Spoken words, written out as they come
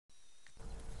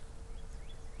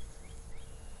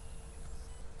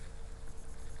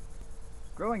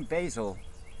Growing basil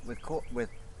with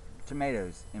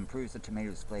tomatoes improves the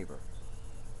tomato's flavor,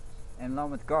 and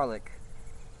along with garlic,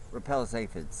 repels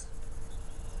aphids.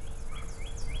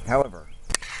 However,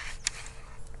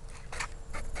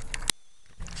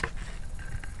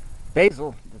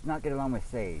 basil does not get along with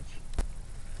sage.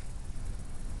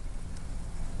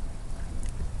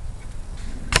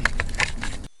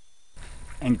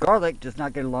 And garlic does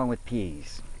not get along with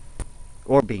peas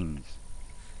or beans.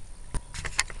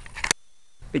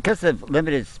 Because of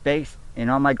limited space in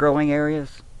all my growing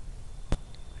areas,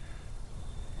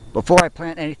 before I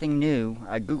plant anything new,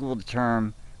 I Google the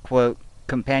term, quote,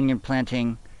 companion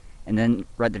planting, and then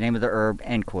write the name of the herb,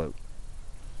 end quote.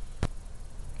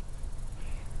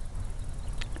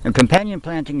 And companion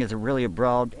planting is really a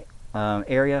broad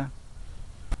area.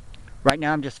 Right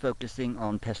now I'm just focusing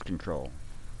on pest control.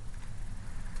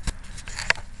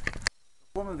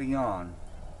 Before moving on,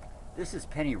 this is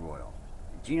pennyroyal,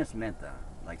 genus Mentha,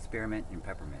 like spearmint and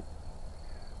peppermint.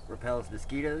 Repels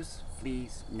mosquitoes,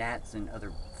 fleas, gnats, and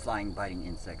other flying, biting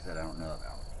insects that I don't know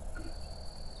about.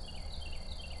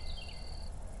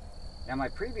 Now my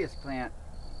previous plant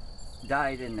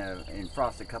died in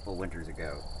frost a couple winters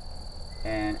ago,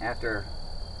 and after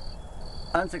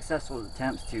unsuccessful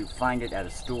attempts to find it at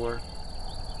a store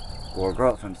or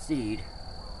grow it from seed,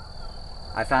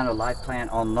 I found a live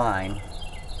plant online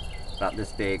about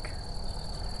this big,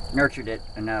 nurtured it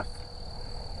enough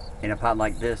in a pot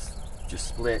like this to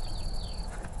split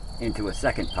into a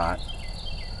second pot.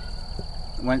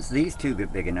 Once these two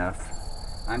get big enough,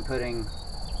 I'm putting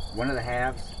one of the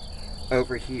halves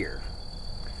over here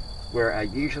where I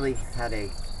usually had a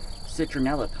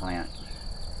citronella plant,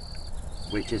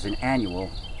 which is an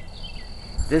annual.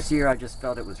 This year I just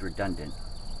felt it was redundant.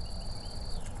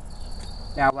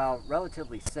 Now, while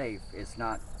relatively safe, it's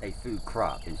not a food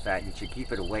crop. In fact, you should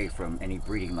keep it away from any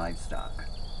breeding livestock.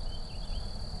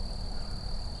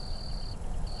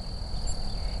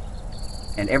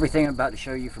 And everything I'm about to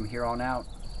show you from here on out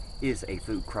is a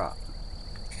food crop.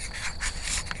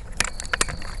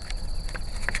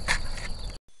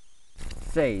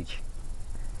 Sage.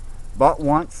 Bought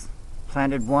once,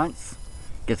 planted once,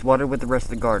 gets watered with the rest of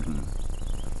the garden.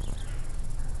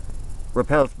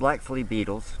 Repels black flea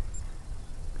beetles,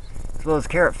 as well as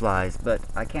carrot flies, but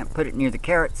I can't put it near the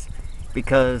carrots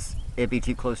because it'd be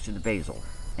too close to the basil,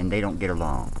 and they don't get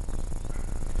along.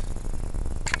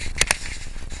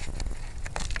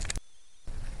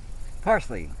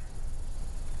 Parsley.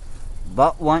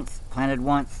 Bought once, planted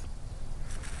once,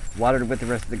 watered with the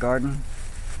rest of the garden.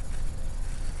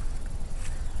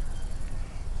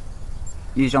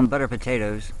 Used on butter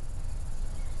potatoes.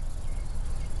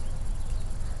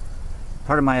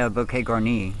 Part of my bouquet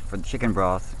garni for the chicken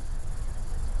broth.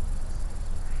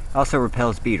 Also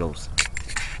repels beetles.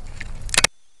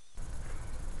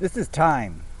 This is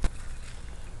thyme.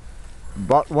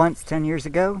 Bought once 10 years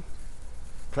ago,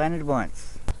 planted once,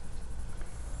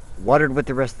 watered with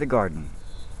the rest of the garden.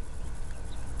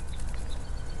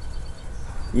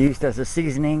 Used as a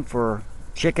seasoning for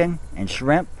chicken and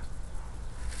shrimp.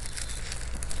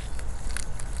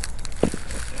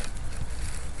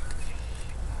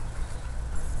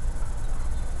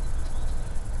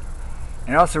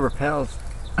 It also repels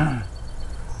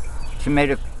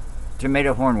tomato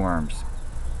hornworms.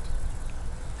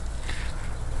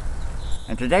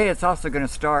 And today it's also going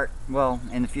to start, well,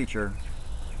 in the future,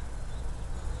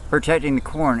 protecting the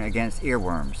corn against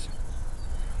earworms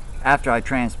after I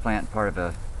transplant part of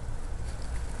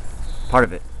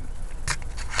it.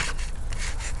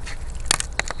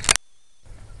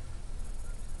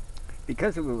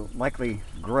 Because it will likely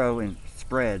grow and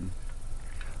spread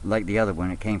like the other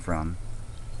one it came from,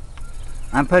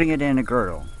 I'm putting it in a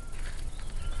girdle.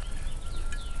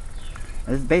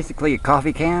 This is basically a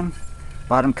coffee can,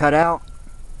 bottom cut out,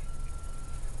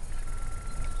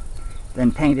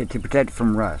 then painted to protect it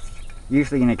from rust,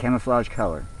 usually in a camouflage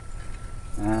color.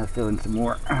 Fill in some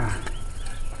more.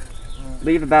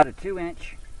 Leave about a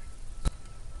 2-inch,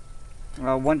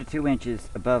 well, 1 to 2 inches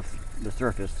above the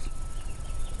surface.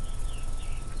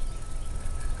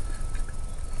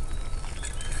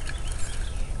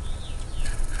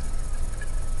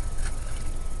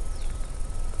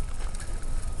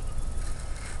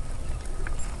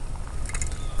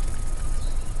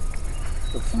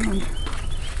 Some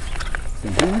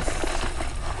this.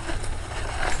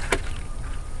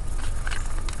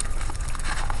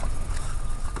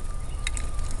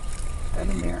 That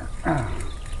in there.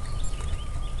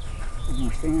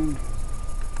 More sand.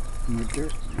 More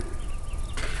dirt.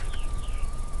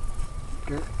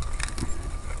 Dirt.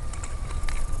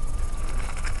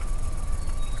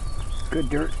 Good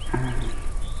dirt.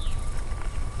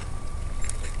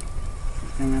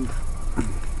 And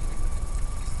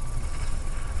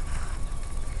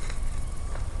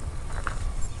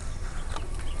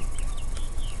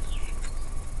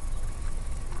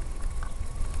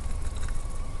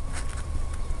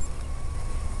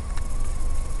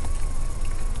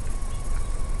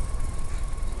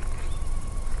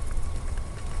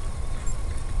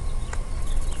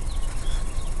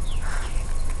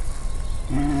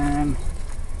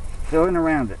filling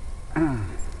around it.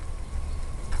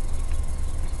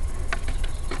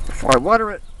 Before I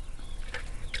water it,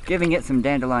 giving it some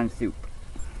dandelion soup.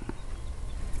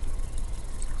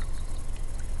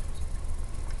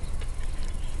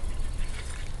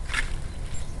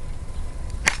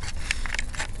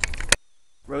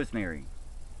 Rosemary,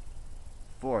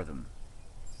 4 of them.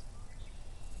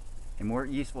 A more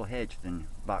useful hedge than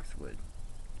boxwood.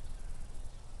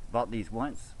 Bought these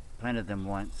once, planted them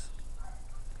once,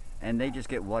 and they just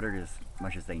get watered as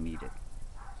much as they need it.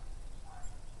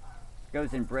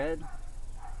 Goes in bread,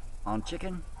 on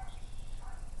chicken,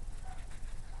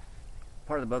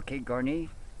 part of the bouquet garni,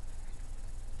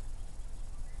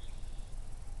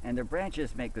 and their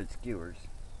branches make good skewers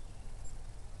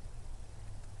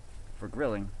for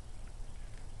grilling,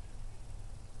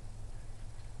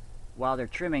 while their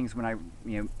trimmings, when I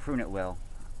prune it well,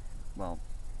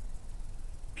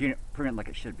 prune it like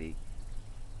it should be,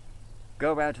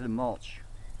 go around to the mulch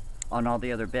on all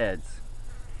the other beds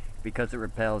because it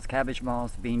repels cabbage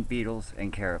moths, bean beetles,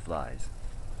 and carrot flies.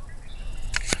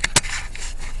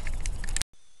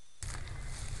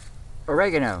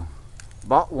 Oregano,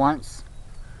 bought once,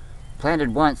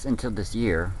 planted once until this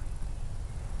year,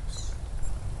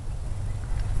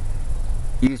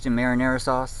 used in marinara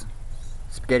sauce,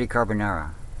 spaghetti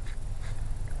carbonara.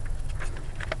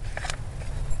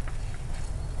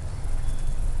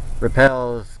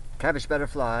 Repels cabbage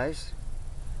butterflies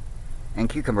and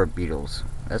cucumber beetles.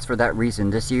 That's for that reason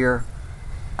this year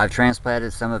I've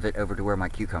transplanted some of it over to where my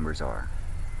cucumbers are.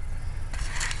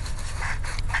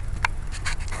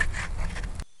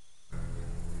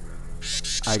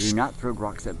 I do not throw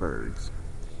rocks at birds.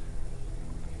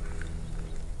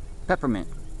 Peppermint.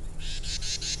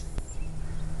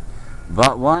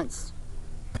 Bought once,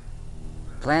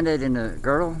 planted in a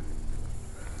girdle,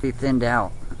 be thinned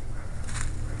out.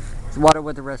 It's water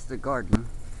with the rest of the garden.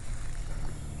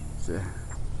 So,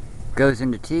 goes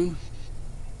into tea,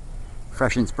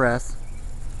 freshens breath.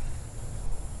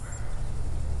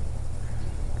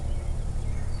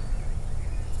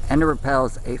 And it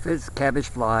repels aphids, cabbage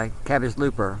fly, cabbage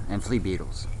looper, and flea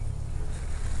beetles.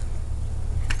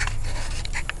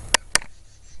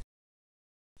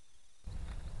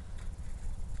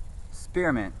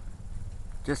 Spearmint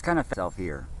just kind of itself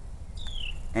here,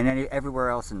 and then everywhere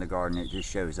else in the garden it just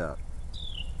shows up.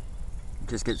 It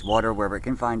just gets water wherever it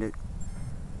can find it.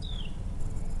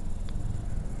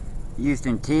 Used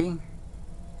in tea,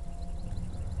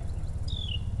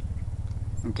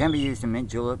 and can be used in mint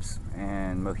juleps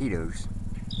and mojitos.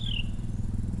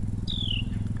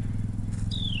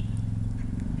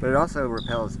 But it also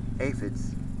repels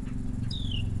aphids,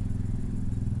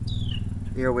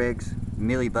 earwigs,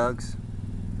 mealybugs,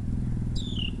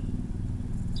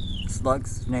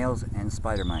 slugs, snails, and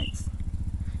spider mites.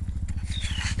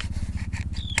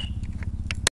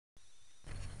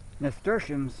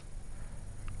 Nasturtiums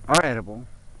are edible,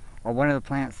 are one of the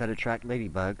plants that attract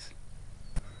ladybugs.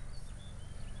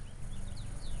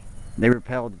 They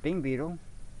repel the bean beetle,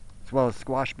 as well as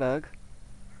squash bug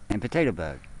and potato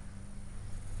bug.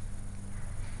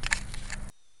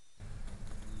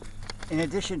 In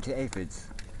addition to aphids,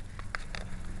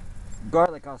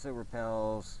 garlic also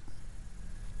repels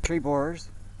tree borers,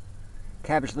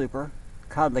 cabbage looper,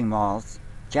 codling moths,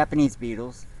 Japanese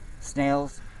beetles,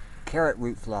 snails, carrot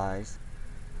root flies,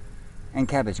 and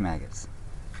cabbage maggots.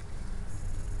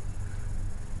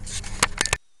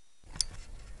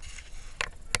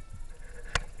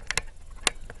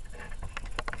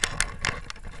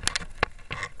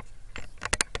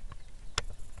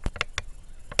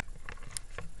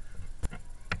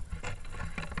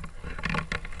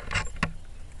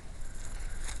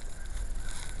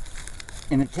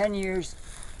 In the 10 years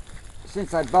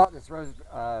since I bought this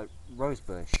rose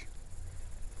bush,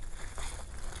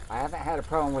 I haven't had a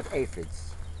problem with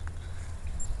aphids.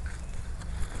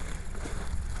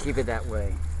 Keep it that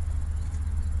way.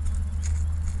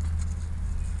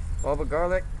 Bulb of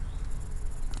garlic.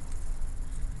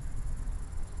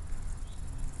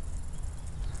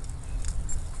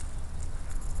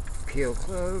 Peel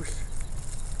close.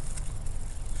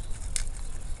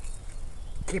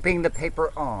 Keeping the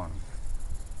paper on.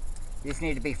 These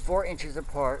need to be 4 inches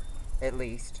apart, at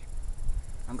least.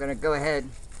 I'm going to go ahead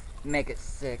and make it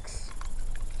 6.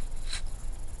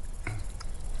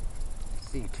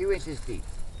 see, 2 inches deep.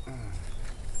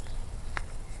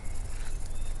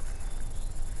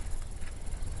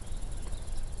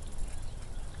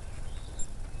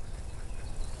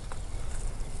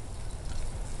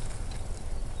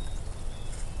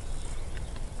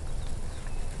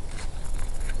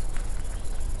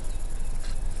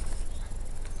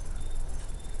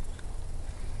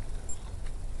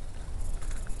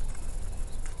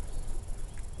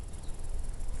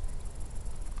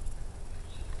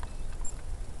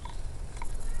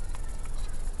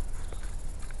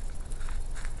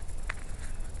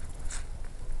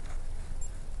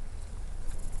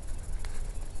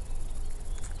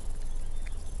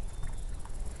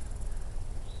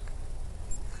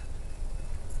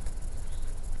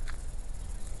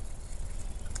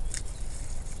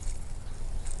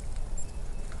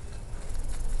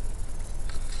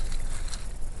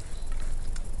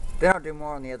 Then I'll do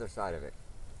more on the other side of it.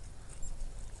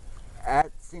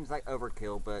 That seems like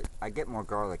overkill, but I get more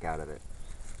garlic out of it.